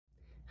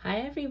Hi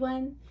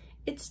everyone,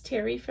 it's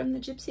Terry from the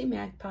Gypsy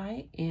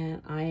Magpie,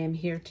 and I am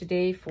here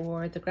today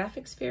for the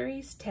Graphics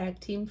Fairies Tag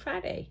Team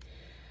Friday.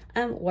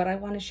 What I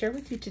want to share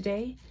with you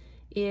today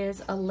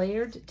is a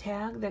layered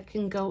tag that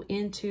can go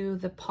into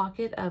the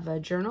pocket of a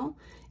journal.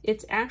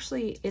 It's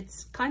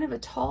kind of a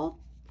tall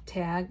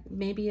tag,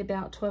 maybe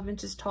about 12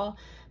 inches tall,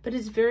 but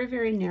it's very,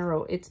 very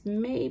narrow. It's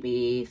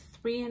maybe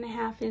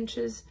 3.5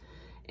 inches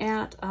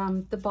at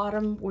the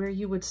bottom where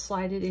you would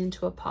slide it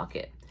into a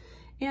pocket.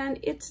 And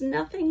it's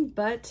nothing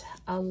but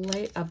a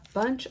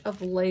bunch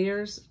of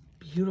layers,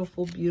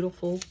 beautiful,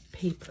 beautiful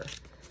paper.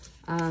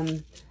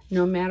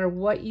 No matter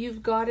what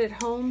you've got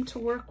at home to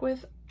work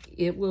with,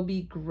 it will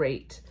be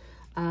great.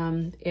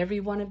 Every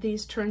one of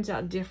these turns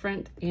out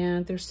different,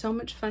 and they're so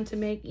much fun to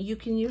make. You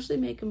can usually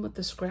make them with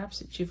the scraps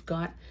that you've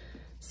got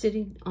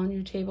sitting on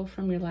your table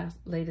from your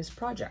latest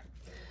project.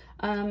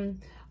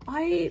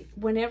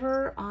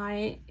 Whenever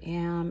I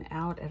am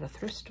out at a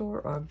thrift store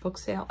or a book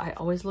sale, I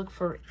always look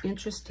for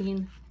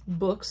interesting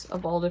books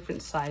of all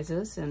different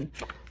sizes, and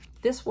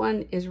this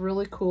one is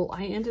really cool.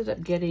 I ended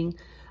up getting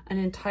an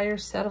entire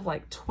set of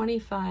like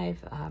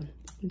 25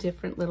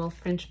 different little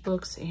French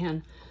books,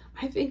 and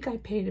I think I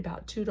paid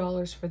about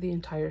 $2 for the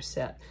entire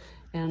set,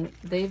 and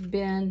they've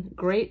been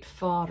great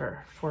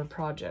fodder for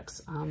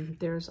projects.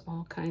 There's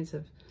all kinds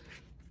of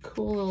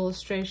cool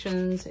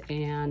illustrations,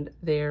 and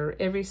they're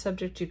every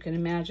subject you can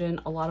imagine.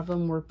 A lot of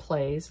them were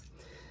plays.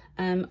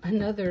 I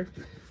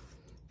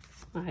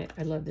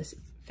love this.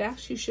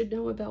 Facts you should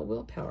know about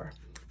willpower.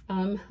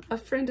 A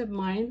friend of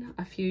mine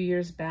a few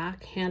years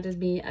back handed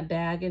me a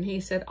bag, and he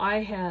said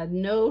I had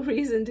no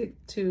reason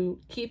to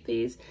keep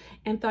these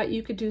and thought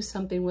you could do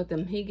something with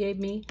them. He gave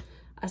me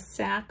a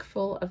sack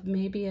full of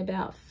maybe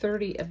about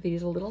 30 of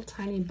these little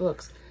tiny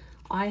books.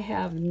 I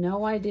have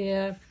no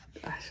idea.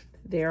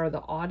 They are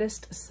the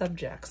oddest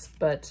subjects,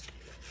 but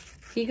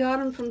he got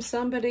them from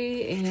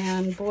somebody,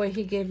 and boy,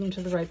 he gave them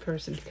to the right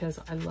person because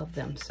I love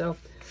them. So,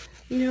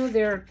 you know,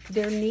 they're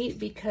neat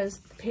because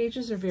the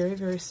pages are very,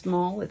 very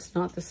small. It's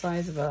not the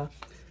size of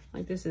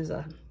like this is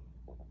a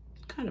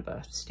kind of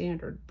a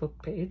standard book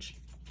page.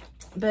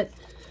 But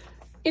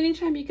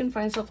anytime you can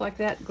find stuff like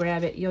that,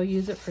 grab it. You'll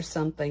use it for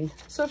something.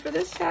 So for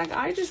this tag,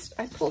 I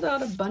pulled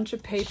out a bunch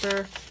of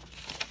paper.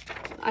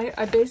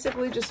 I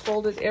basically just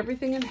folded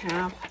everything in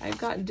half. I've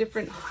got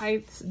different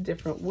heights,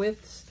 different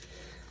widths.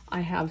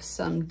 I have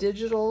some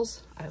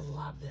digitals. I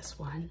love this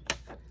one.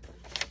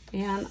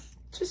 And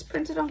just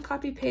printed on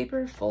copy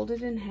paper,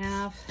 folded in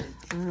half.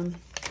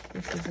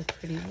 This is a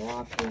pretty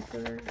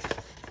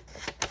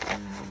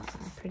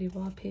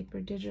wallpaper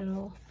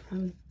digital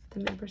from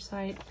the member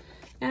site.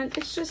 And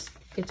it's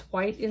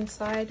white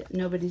inside.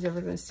 Nobody's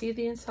ever gonna see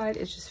the inside.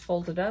 It's just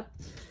folded up.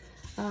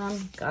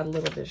 Got a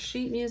little bit of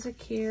sheet music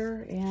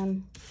here,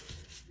 and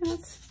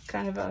that's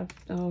kind of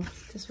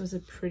this was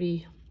an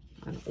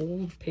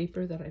old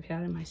paper that I've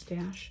had in my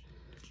stash,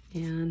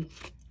 and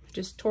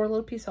just tore a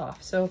little piece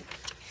off. So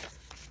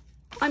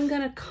I'm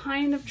gonna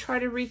kind of try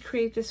to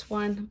recreate this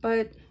one,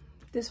 but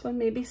this one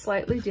may be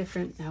slightly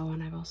different. Oh,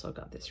 and I've also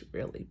got this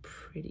really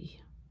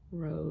pretty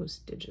rose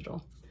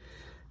digital.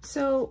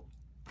 So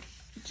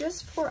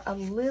just for a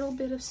little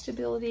bit of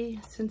stability,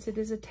 since it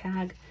is a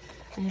tag,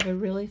 I have a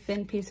really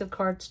thin piece of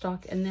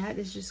cardstock, and that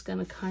is just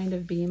gonna kind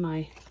of be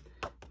my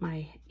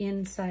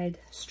inside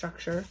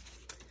structure.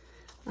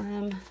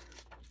 I'm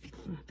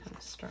gonna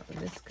start with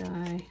this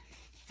guy,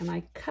 and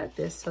I cut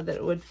this so that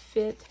it would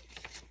fit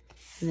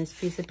in this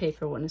piece of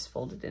paper when it's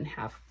folded in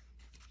half.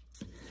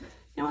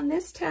 Now on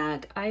this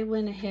tag, I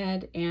went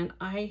ahead and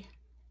I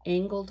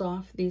angled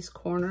off these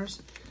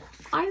corners.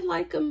 I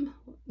like them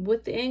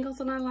with the angles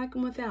and I like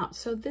them without.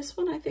 So this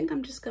one I think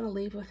I'm just gonna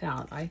leave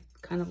without. I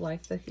kind of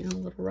like the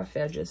little rough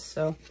edges,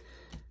 so I'm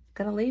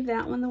gonna leave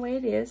that one the way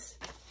it is.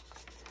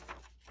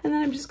 And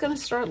then I'm just gonna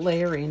start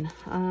layering.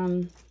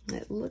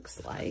 It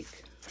looks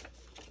like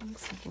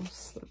we'll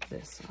slip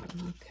this on.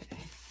 Okay,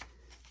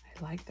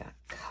 I like that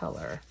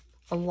color.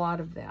 A lot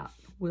of that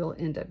will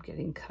end up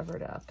getting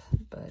covered up,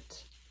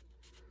 but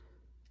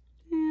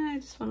yeah, I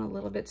just want a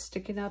little bit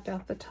sticking up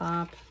out the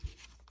top.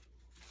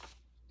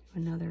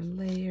 Another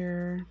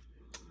layer.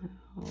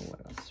 Oh,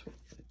 what else we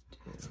could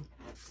do?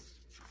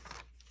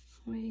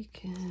 We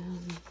can,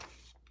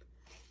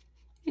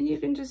 and you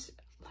can just,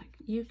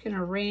 you can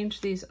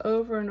arrange these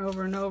over and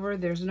over and over.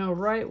 There's no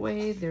right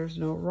way, there's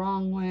no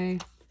wrong way.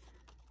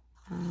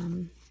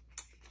 Oh,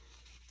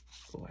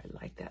 I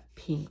like that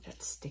pink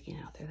that's sticking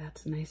out there.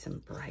 That's nice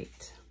and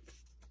bright.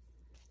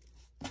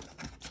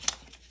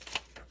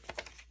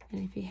 And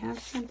if you have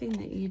something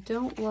that you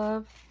don't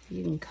love,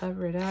 you can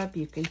cover it up.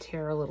 You can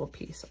tear a little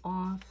piece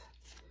off.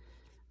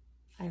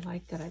 I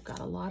like that I've got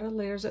a lot of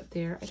layers up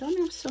there. I don't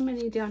have so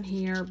many down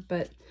here,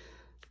 but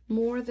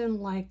more than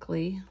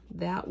likely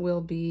that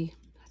will be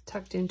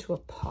tucked into a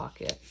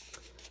pocket.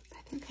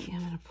 I think I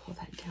am gonna pull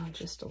that down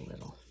just a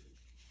little.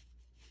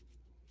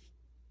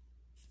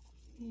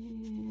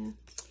 Yeah,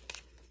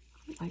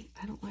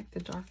 I don't like the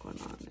dark one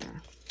on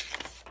there.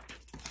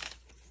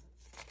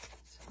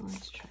 So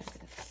let's try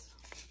this.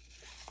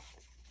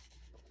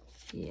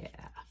 Yeah,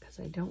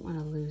 because I don't want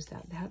to lose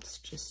that. That's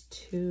just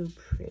too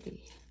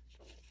pretty.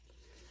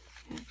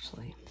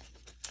 Actually,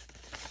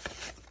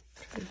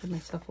 try to give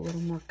myself a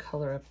little more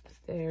color up.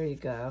 There you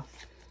go.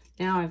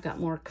 Now I've got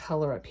more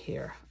color up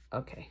here.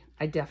 Okay,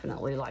 I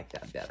definitely like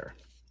that better.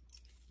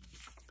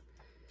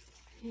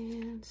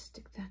 And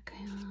stick that guy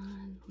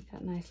on. We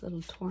got nice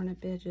little torn up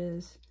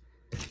edges.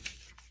 Put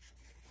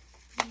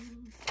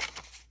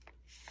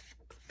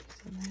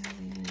that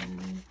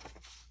in.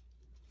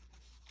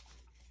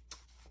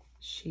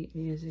 Sheet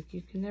music.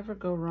 You can never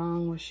go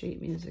wrong with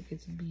sheet music.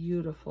 It's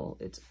beautiful.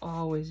 It's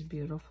always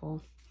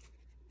beautiful.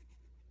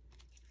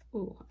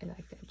 Ooh, I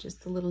like that.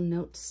 Just a little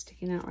note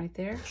sticking out right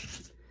there.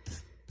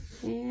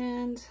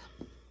 And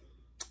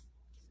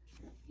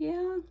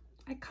yeah,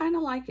 I kind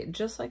of like it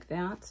just like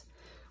that.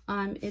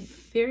 It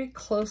very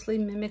closely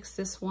mimics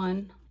this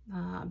one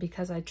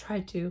because I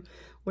tried to,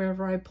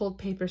 wherever I pulled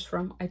papers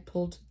from, I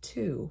pulled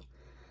two.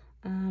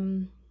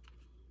 Yeah,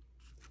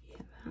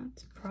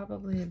 that's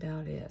probably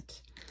about it.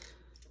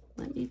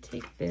 Let me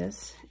take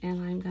this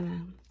and I'm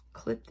gonna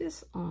clip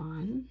this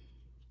on.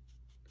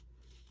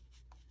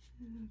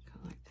 Kind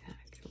of like that.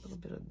 Get a little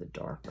bit of the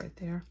dark right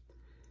there.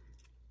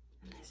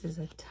 And this is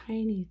a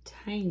tiny,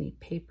 tiny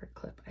paper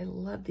clip. I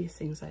love these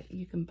things.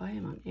 You can buy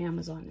them on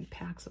Amazon in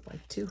packs of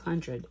like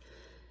 200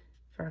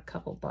 for a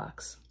couple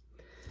bucks.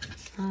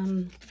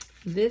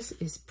 This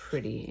is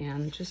pretty,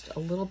 and just a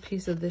little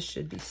piece of this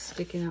should be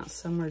sticking out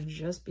somewhere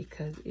just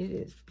because it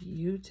is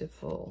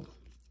beautiful.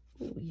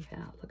 Oh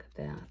yeah, look at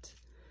that.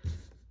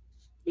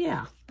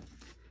 Yeah.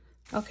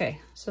 Okay,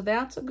 so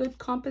that's a good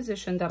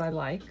composition that I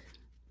like.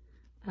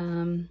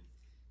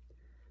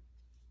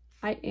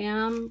 I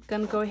am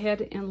gonna go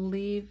ahead and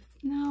leave.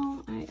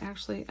 No,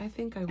 I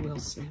think I will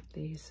snip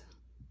these.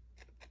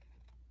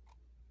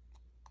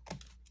 I'm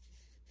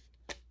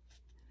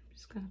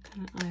just gonna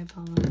kind of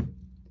eyeball them.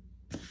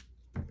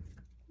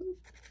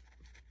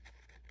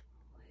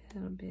 A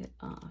little bit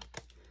off.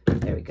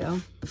 There we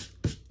go.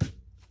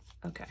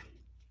 Okay.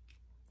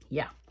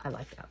 Yeah, I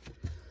like that.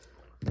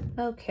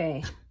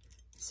 Okay,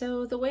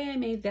 so the way I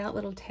made that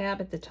little tab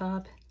at the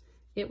top,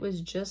 it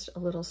was just a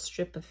little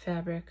strip of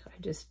fabric. I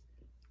just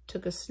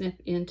took a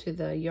snip into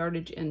the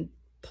yardage and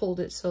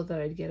pulled it so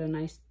that I'd get a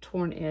nice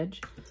torn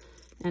edge.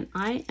 And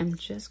I am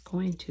just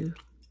going to,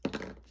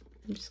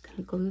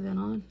 glue that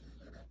on.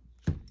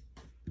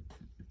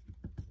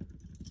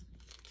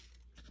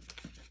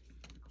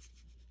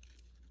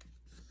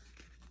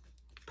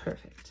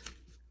 Perfect.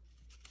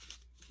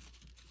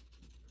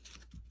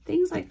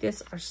 Things like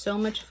this are so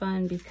much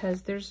fun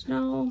because there's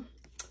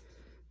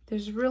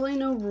really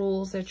no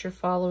rules that you're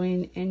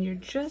following, and you're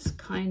just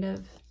kind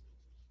of,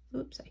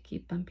 oops, I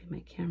keep bumping my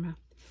camera.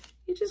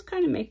 You just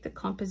kind of make the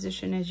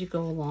composition as you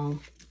go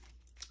along.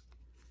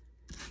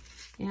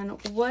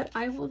 And what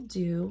I will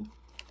do,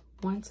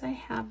 once I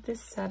have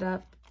this set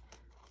up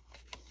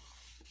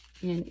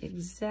in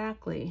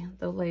exactly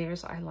the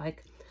layers I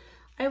like,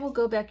 I will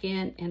go back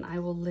in and I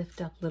will lift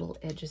up little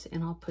edges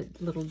and I'll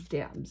put little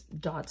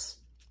dots,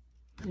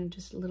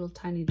 just little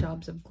tiny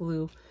daubs of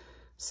glue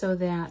so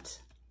that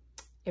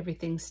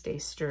everything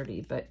stays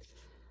sturdy. But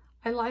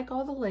I like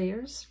all the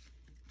layers.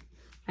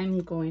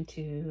 I'm going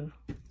to,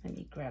 let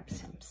me grab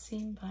some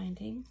seam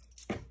binding.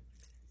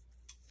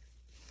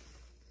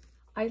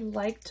 I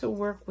like to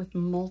work with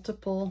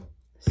multiple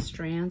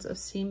strands of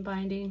seam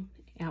binding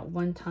at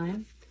one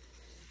time.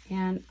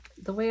 And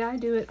the way I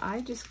do it,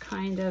 I just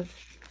kind of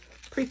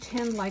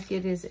pretend like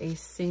it is a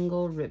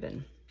single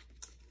ribbon.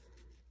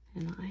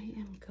 And I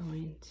am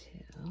going to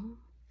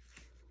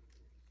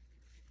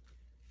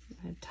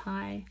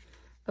tie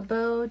a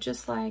bow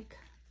just like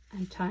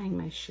I'm tying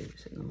my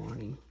shoes in the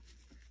morning.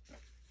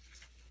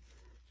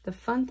 The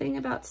fun thing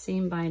about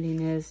seam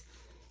binding is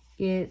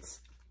it's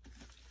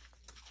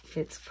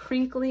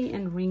crinkly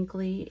and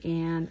wrinkly,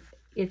 and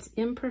its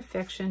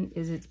imperfection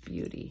is its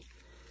beauty.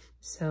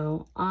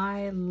 So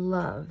I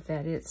love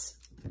that it's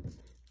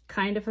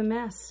kind of a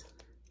mess.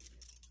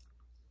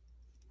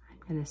 I'm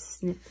going to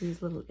snip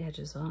these little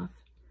edges off.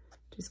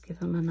 Just give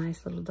them a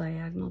nice little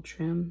diagonal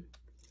trim.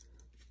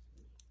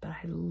 But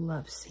I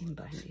love seam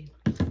binding.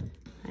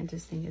 I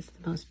just think it's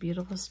the most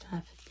beautiful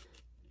stuff.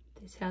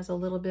 This has a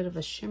little bit of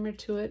a shimmer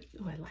to it.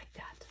 Oh, I like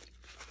that.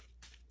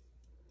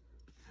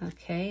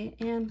 Okay,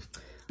 and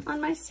on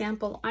my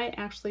sample, I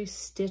actually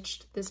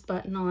stitched this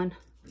button on.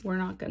 We're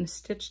not going to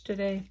stitch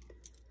today.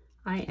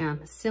 I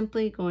am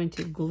simply going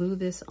to glue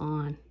this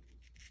on.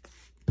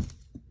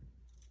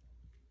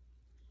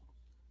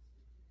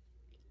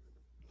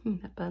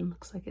 That button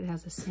looks like it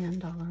has a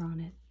sand dollar on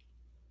it.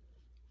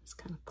 It's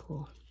kind of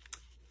cool.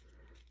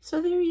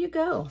 So there you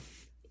go.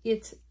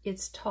 It's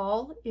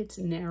tall, it's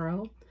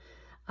narrow,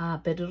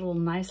 but it'll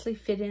nicely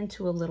fit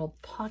into a little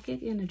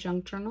pocket in a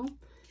junk journal.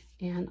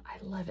 And I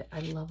love it. I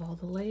love all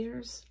the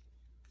layers.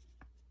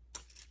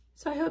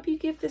 So I hope you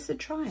give this a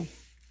try.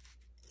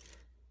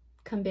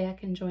 Come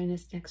back and join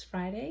us next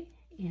Friday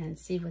and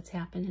see what's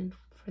happening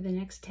for the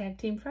next Tag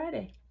Team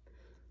Friday.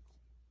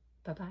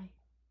 Bye-bye.